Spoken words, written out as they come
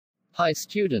Hi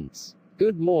students.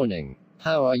 Good morning.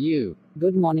 How are you?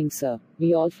 Good morning, sir.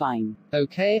 We all fine.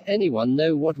 Okay, anyone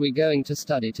know what we're going to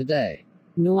study today?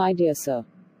 No idea, sir.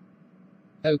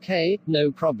 Okay, no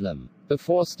problem.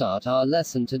 Before start our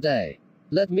lesson today,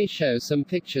 let me show some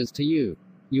pictures to you.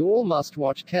 You all must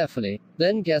watch carefully,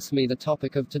 then guess me the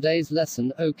topic of today's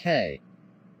lesson, okay?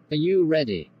 Are you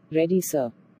ready? Ready,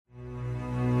 sir.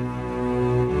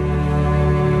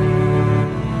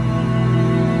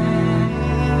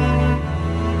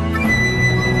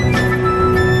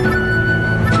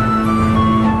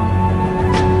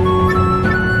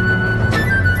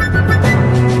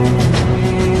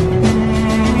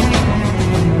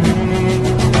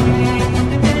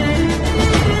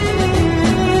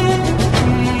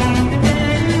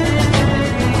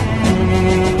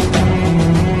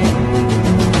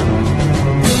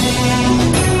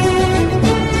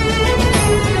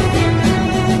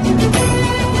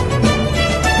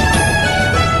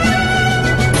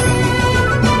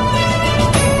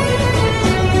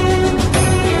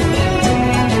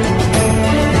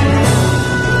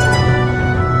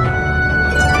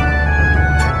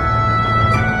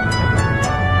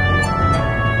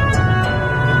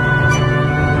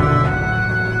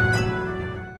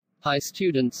 Hi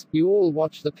students, you all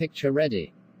watch the picture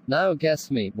ready. Now guess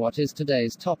me, what is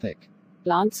today's topic?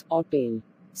 Plants or pail?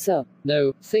 Sir.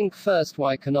 No, think first,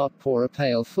 why cannot pour a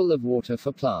pail full of water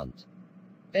for plant?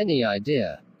 Any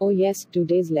idea? Oh yes,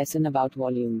 today's lesson about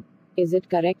volume. Is it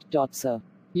correct, sir?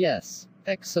 Yes.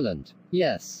 Excellent.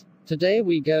 Yes. Today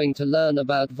we going to learn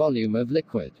about volume of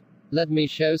liquid. Let me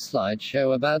show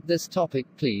slideshow about this topic,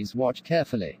 please watch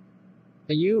carefully.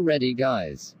 Are you ready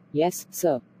guys? Yes,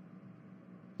 sir.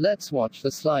 Let's watch the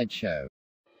slideshow.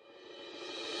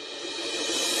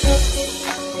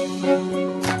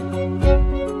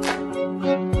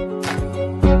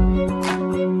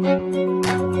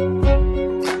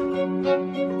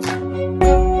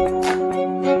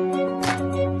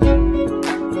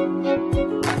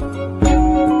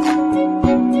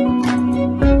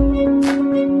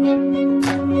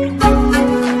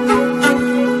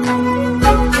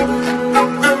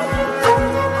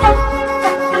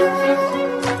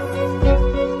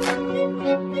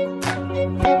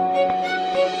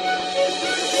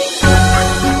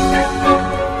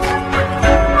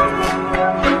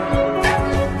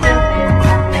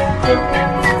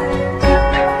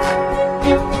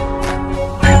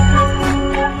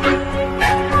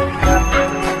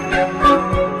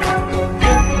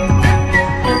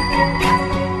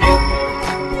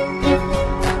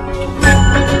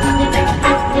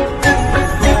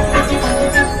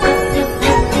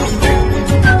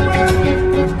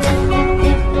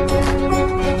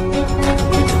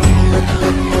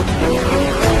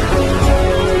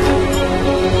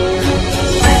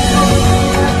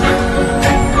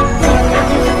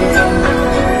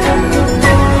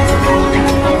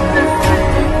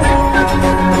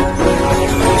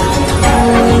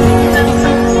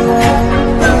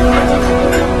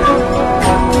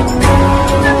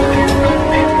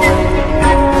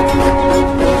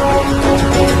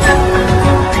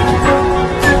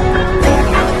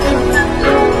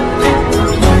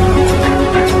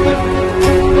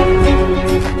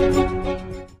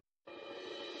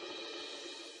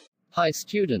 Hi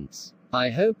students. I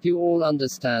hope you all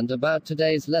understand about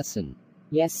today's lesson.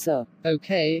 Yes, sir.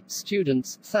 Okay,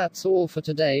 students, that's all for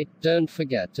today. Don't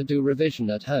forget to do revision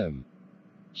at home.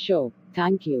 Sure.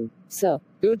 Thank you, sir.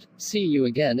 Good. See you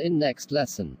again in next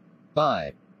lesson.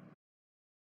 Bye.